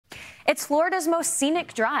It's Florida's most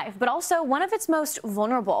scenic drive, but also one of its most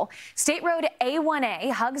vulnerable. State Road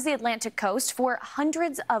A1A hugs the Atlantic coast for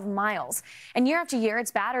hundreds of miles, and year after year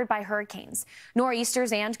it's battered by hurricanes,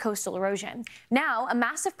 nor'easters, and coastal erosion. Now, a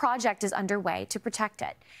massive project is underway to protect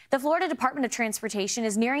it. The Florida Department of Transportation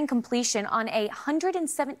is nearing completion on a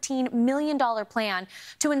 $117 million plan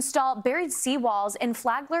to install buried seawalls in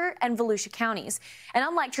Flagler and Volusia counties. And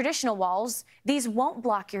unlike traditional walls, these won't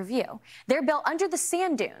block your view. They're built under the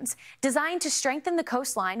sand dunes, designed to strengthen the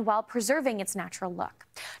coastline while preserving its natural look.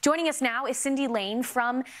 Joining us now is Cindi Lane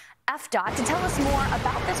from FDOT to tell us more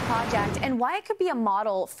about this project and why it could be a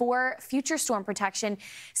model for future storm protection.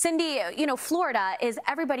 Cindi, you know, Florida is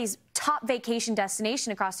everybody's top vacation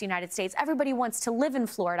destination across the United States. Everybody wants to live in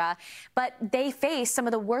Florida, but they face some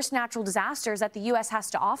of the worst natural disasters that the U.S. has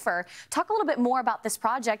to offer. Talk a little bit more about this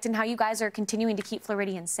project and how you guys are continuing to keep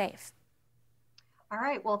Floridians safe. All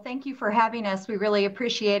right. Well, thank you for having us. We really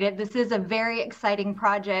appreciate it. This is a very exciting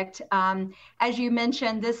project. As you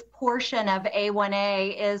mentioned, this portion of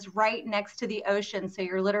A1A is right next to the ocean. So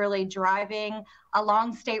you're literally driving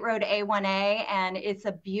along State Road A1A, and it's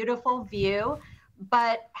a beautiful view.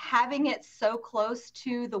 But having it so close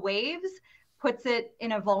to the waves puts it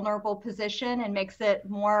in a vulnerable position and makes it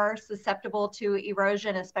more susceptible to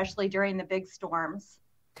erosion, especially during the big storms.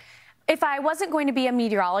 If I wasn't going to be a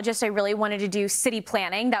meteorologist, I really wanted to do city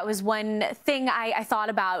planning. That was one thing I thought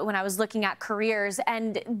about when I was looking at careers.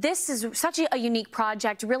 And this is such a unique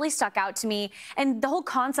project, really stuck out to me. And the whole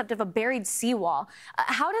concept of a buried seawall.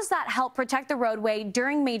 How does that help protect the roadway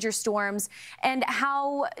during major storms? And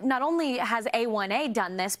how not only has A1A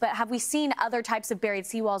done this, but have we seen other types of buried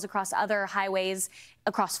seawalls across other highways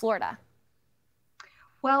across Florida?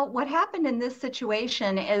 Well, what happened in this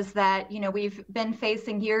situation is that, we've been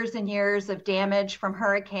facing years and years of damage from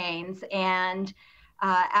hurricanes. And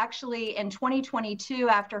actually in 2022,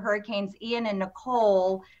 after Hurricanes Ian and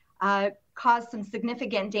Nicole caused some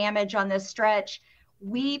significant damage on this stretch,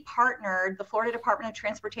 the Florida Department of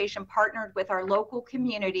Transportation partnered with our local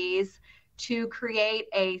communities to create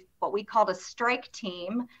what we called a strike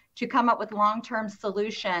team to come up with long-term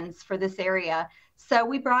solutions for this area. So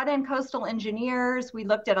we brought in coastal engineers. We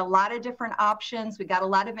looked at a lot of different options. We got a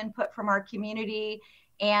lot of input from our community,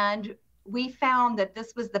 and we found that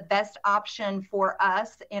this was the best option for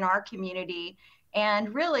us in our community.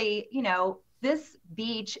 And really, this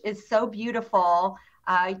beach is so beautiful.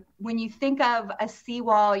 When you think of a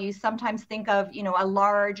seawall, you sometimes think of, a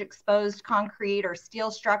large exposed concrete or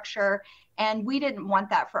steel structure, and we didn't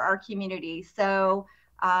want that for our community. So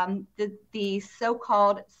the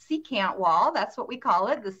so-called secant wall, that's what we call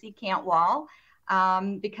it, the secant wall,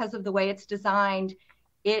 because of the way it's designed,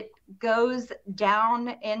 it goes down,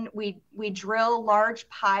 and we drill large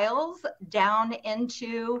piles down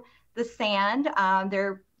into the sand.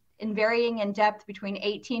 They're varying in depth between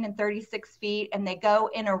 18 and 36 feet, and they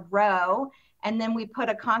go in a row, and then we put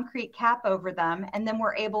a concrete cap over them, and then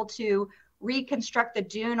we're able to reconstruct the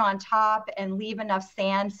dune on top and leave enough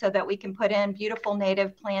sand so that we can put in beautiful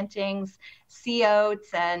native plantings, sea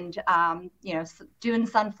oats, and dune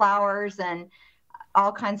sunflowers, and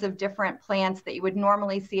all kinds of different plants that you would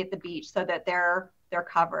normally see at the beach, so that they're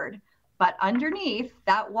covered. But underneath,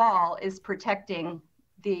 that wall is protecting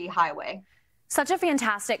the highway. Such a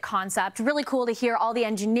fantastic concept. Really cool to hear all the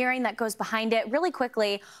engineering that goes behind it. Really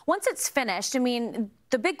quickly, once it's finished,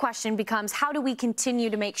 the big question becomes, how do we continue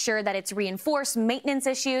to make sure that it's reinforced, maintenance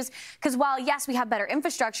issues? Because while, yes, we have better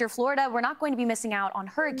infrastructure, Florida, we're not going to be missing out on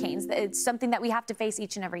hurricanes. It's something that we have to face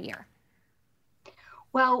each and every year.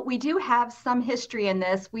 Well, we do have some history in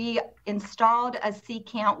this. We installed a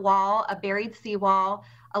secant wall, a buried seawall,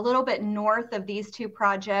 a little bit north of these two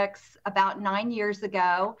projects about 9 years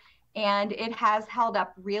ago. And it has held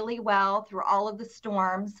up really well through all of the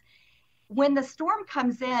storms. When the storm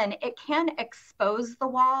comes in, it can expose the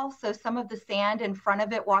wall, so some of the sand in front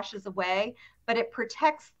of it washes away, but it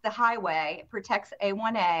protects the highway, it protects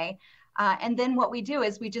A1A. And then what we do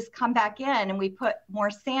is we just come back in and we put more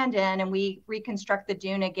sand in and we reconstruct the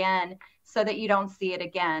dune again so that you don't see it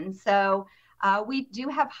again. So we do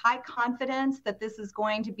have high confidence that this is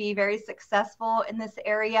going to be very successful in this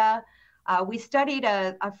area. We studied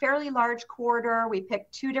a fairly large corridor. We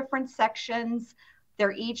picked two different sections.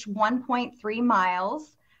 They're each 1.3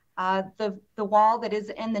 miles. The wall that is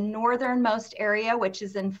in the northernmost area, which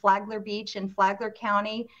is in Flagler Beach in Flagler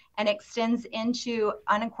County and extends into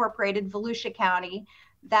unincorporated Volusia County,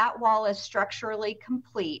 that wall is structurally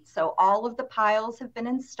complete. So all of the piles have been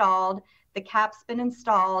installed, the cap's been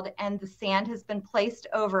installed, and the sand has been placed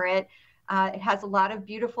over it. It has a lot of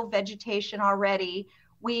beautiful vegetation already.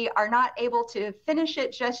 We are not able to finish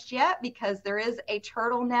it just yet because there is a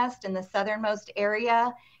turtle nest in the southernmost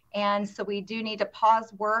area. And so we do need to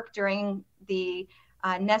pause work during the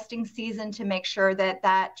nesting season to make sure that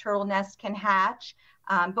that turtle nest can hatch.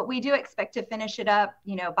 But we do expect to finish it up,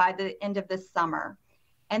 by the end of this summer.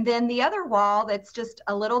 And then the other wall that's just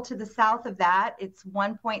a little to the south of that, it's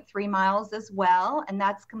 1.3 miles as well. And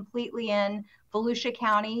that's completely in Volusia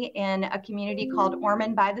County in a community called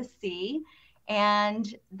Ormond by the Sea.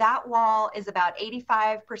 And that wall is about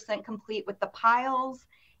 85% complete with the piles,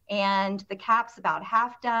 and the cap's about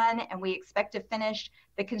half done. And we expect to finish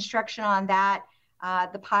the construction on that,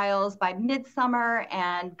 the piles by midsummer,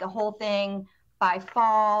 and the whole thing by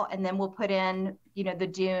fall. And then we'll put in, the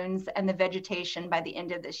dunes and the vegetation by the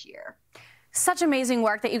end of this year. Such amazing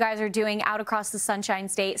work that you guys are doing out across the Sunshine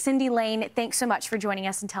State. Cindi Lane, thanks so much for joining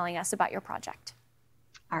us and telling us about your project.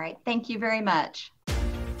 All right. Thank you very much.